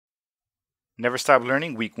Never Stop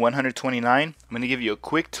Learning, week 129. I'm going to give you a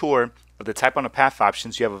quick tour of the Type on a Path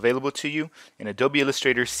options you have available to you in Adobe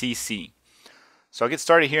Illustrator CC. So I'll get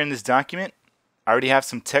started here in this document. I already have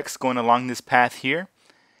some text going along this path here,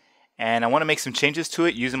 and I want to make some changes to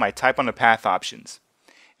it using my Type on a Path options.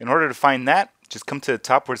 In order to find that, just come to the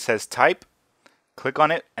top where it says Type, click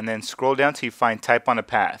on it, and then scroll down till you find Type on a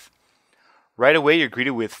Path. Right away you're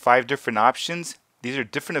greeted with 5 different options. These are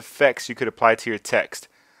different effects you could apply to your text.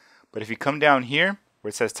 But if you come down here where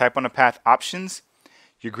it says Type on a Path options,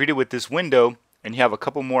 you're greeted with this window and you have a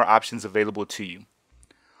couple more options available to you.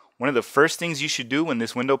 One of the first things you should do when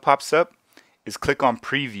this window pops up is click on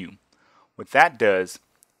Preview. What that does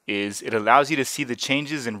is it allows you to see the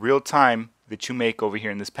changes in real time that you make over here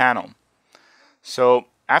in this panel. So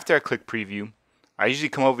after I click Preview, I usually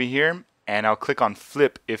come over here and I'll click on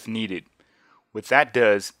Flip if needed. What that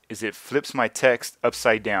does is it flips my text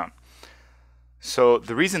upside down. So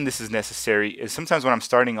the reason this is necessary is sometimes when I'm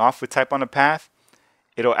starting off with Type on a Path,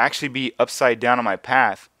 it'll actually be upside down on my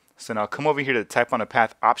path. So now I'll come over here to the Type on a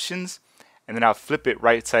Path options, and then I'll flip it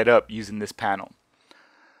right side up using this panel.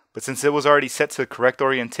 But since it was already set to the correct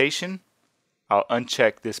orientation, I'll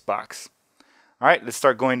uncheck this box. Alright, let's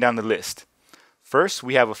start going down the list. First,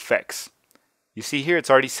 we have effects. You see here it's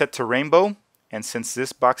already set to rainbow, and since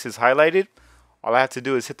this box is highlighted, all I have to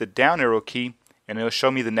do is hit the down arrow key and it'll show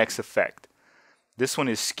me the next effect. This one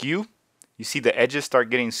is skew. You see the edges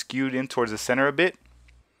start getting skewed in towards the center a bit.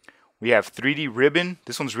 We have 3D ribbon.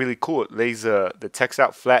 This one's really cool. It lays the text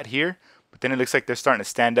out flat here, but then it looks like they're starting to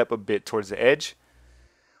stand up a bit towards the edge.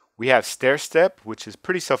 We have stair step, which is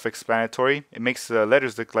pretty self-explanatory. It makes the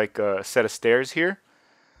letters look like a set of stairs here.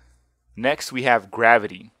 Next we have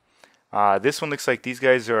gravity. This one looks like these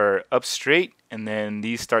guys are up straight, and then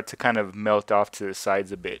these start to kind of melt off to the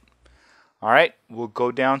sides a bit. Alright, we'll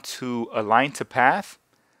go down to Align to Path.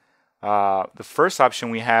 The first option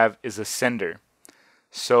we have is Ascender.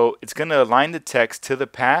 So it's going to align the text to the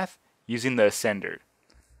path using the ascender.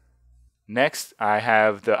 Next, I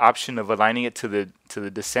have the option of aligning it to the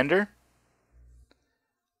descender.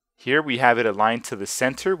 Here we have it aligned to the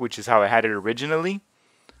center, which is how I had it originally.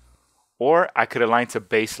 Or I could align to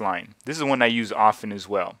baseline. This is one I use often as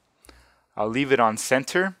well. I'll leave it on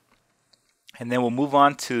center. And then we'll move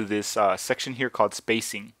on to this section here called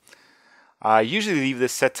spacing. I usually leave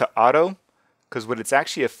this set to auto because what it's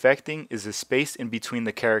actually affecting is the space in between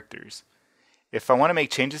the characters. If I want to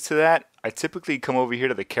make changes to that, I typically come over here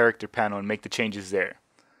to the character panel and make the changes there.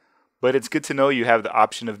 But it's good to know you have the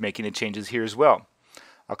option of making the changes here as well.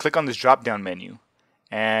 I'll click on this drop down menu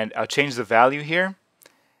and I'll change the value here.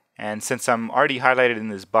 And since I'm already highlighted in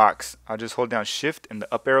this box, I'll just hold down Shift and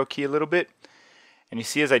the up arrow key a little bit. And you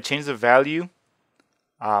see as I change the value,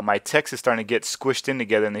 my text is starting to get squished in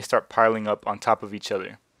together and they start piling up on top of each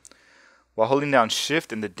other. While holding down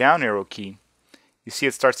Shift and the down arrow key, you see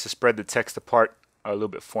it starts to spread the text apart a little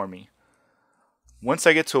bit for me. Once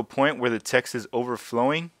I get to a point where the text is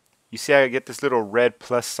overflowing, you see I get this little red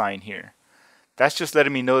plus sign here. That's just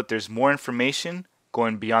letting me know that there's more information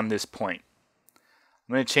going beyond this point.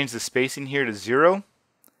 I'm going to change the spacing here to 0,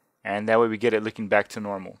 and that way we get it looking back to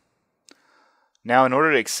normal. Now in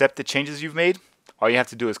order to accept the changes you've made, all you have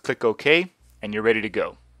to do is click OK and you're ready to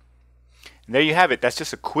go. And there you have it. That's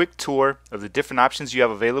just a quick tour of the different options you have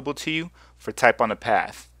available to you for Type on a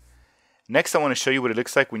Path. Next I want to show you what it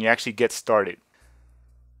looks like when you actually get started.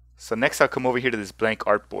 So next I'll come over here to this blank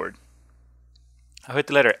artboard. I'll hit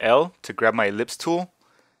the letter L to grab my ellipse tool,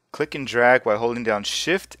 click and drag while holding down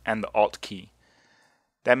Shift and the Alt key.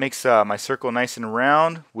 That makes my circle nice and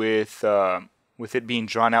round with it being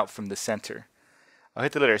drawn out from the center. I'll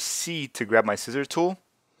hit the letter C to grab my scissor tool,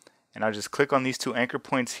 and I'll just click on these 2 anchor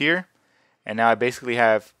points here, and now I basically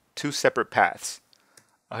have 2 separate paths.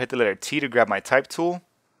 I'll hit the letter T to grab my type tool,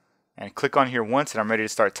 and click on here once and I'm ready to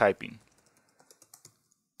start typing.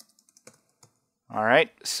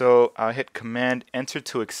 Alright, so I'll hit Command Enter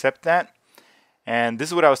to accept that, and this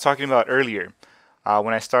is what I was talking about earlier.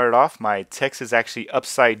 When I started off, my text is actually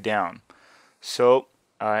upside down. So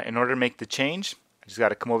in order to make the change, I just got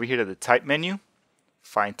to come over here to the Type menu,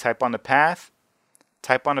 find Type on the Path,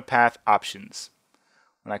 Type on the Path options.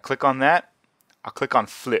 When I click on that, I'll click on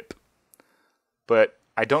Flip. But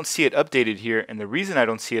I don't see it updated here, and the reason I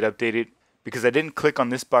don't see it updated because I didn't click on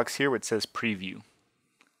this box here where it says Preview.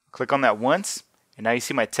 Click on that once, and now you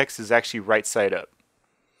see my text is actually right side up.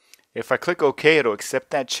 If I click OK, it'll accept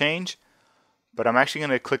that change, but I'm actually going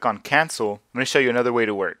to click on Cancel. I'm going to show you another way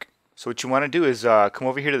to work. So what you want to do is come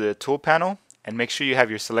over here to the tool panel and make sure you have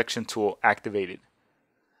your selection tool activated.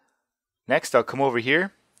 Next, I'll come over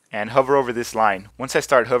here and hover over this line. Once I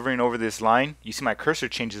start hovering over this line, you see my cursor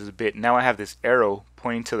changes a bit. Now I have this arrow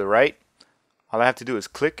pointing to the right. All I have to do is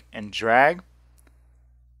click and drag,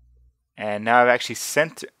 and now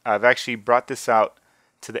I've actually brought this out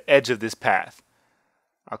to the edge of this path.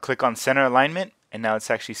 I'll click on center alignment, and now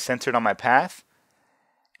it's actually centered on my path,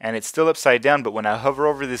 and it's still upside down, but when I hover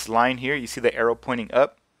over this line here, you see the arrow pointing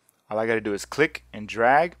up. All I got to do is click and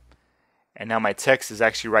drag, and now my text is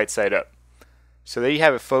actually right side up. So there you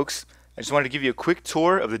have it, folks. I just wanted to give you a quick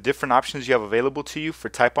tour of the different options you have available to you for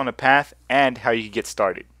type on a path and how you can get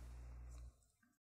started.